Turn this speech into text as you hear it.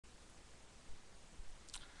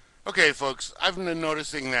Okay, folks, I've been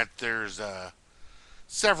noticing that there's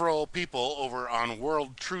several people over on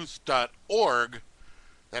worldtruth.org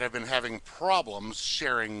that have been having problems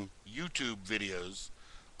sharing YouTube videos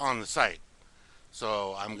on the site.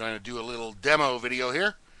 So I'm going to do a little demo video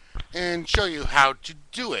here and show you how to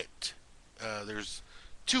do it. There's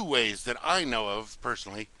two ways that I know of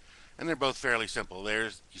personally, and they're both fairly simple.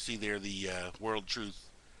 You see there the World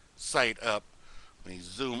Truth site up. Let me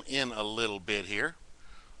zoom in a little bit here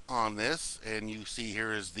on this, and you see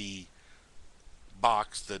here is the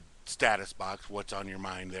box, the status box, what's on your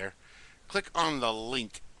mind there. Click on the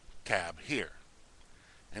link tab here,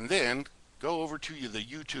 and then go over to the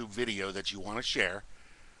YouTube video that you want to share,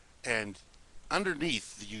 and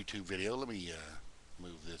underneath the YouTube video, let me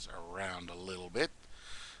move this around a little bit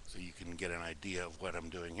so you can get an idea of what I'm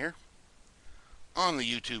doing here. On the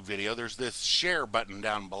YouTube video, there's this share button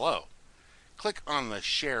down below. Click on the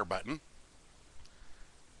share button,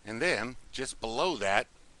 and then just below that,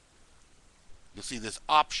 you'll see this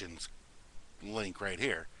options link right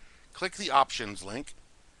here. Click the options link,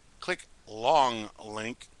 click long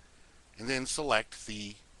link, and then select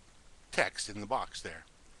the text in the box there.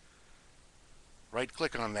 Right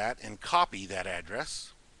click on that and copy that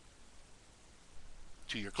address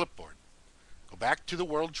to your clipboard. Go back to the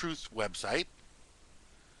World Truth website,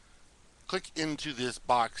 click into this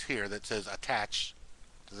box here that says attach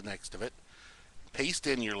to the next of it, paste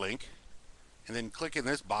in your link, and then click in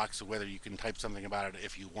this box whether you can type something about it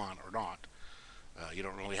if you want or not. You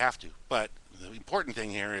don't really have to, but the important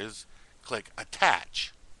thing here is click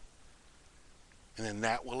attach, and then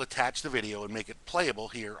that will attach the video and make it playable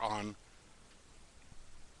here on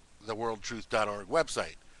the worldtruth.org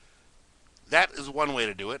website. That is one way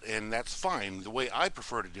to do it, and that's fine. The way I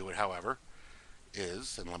prefer to do it, however,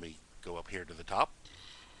 is, and let me go up here to the top,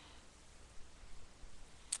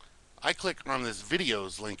 I click on this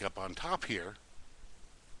videos link up on top here,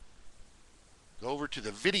 go over to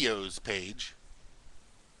the videos page,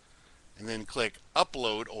 and then click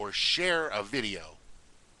upload or share a video.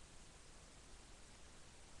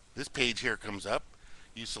 This page here comes up.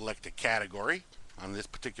 You select a category. On this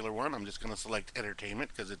particular one, I'm just going to select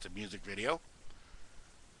entertainment because it's a music video.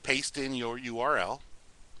 Paste in your URL.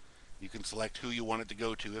 You can select who you want it to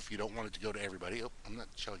go to if you don't want it to go to everybody. Oh, I'm not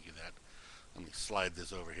showing you that. Let me slide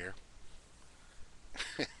this over here.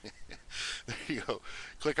 There you go.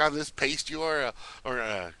 Click on this paste URL,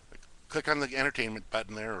 or click on the entertainment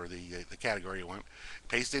button there, or the category you want.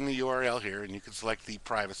 Paste in the URL here, and you can select the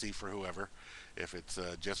privacy for whoever. If it's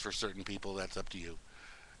just for certain people, that's up to you.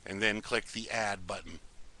 And then click the add button.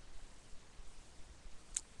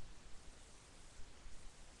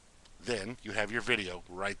 Then you have your video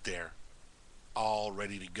right there, all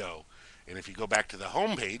ready to go. And if you go back to the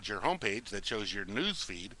home page, your home page that shows your news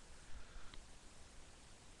feed,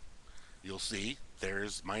 you'll see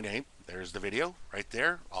there's my name, there's the video right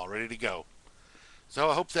there, all ready to go. So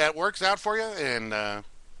I hope that works out for you, and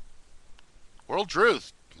World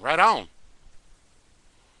Truth, right on.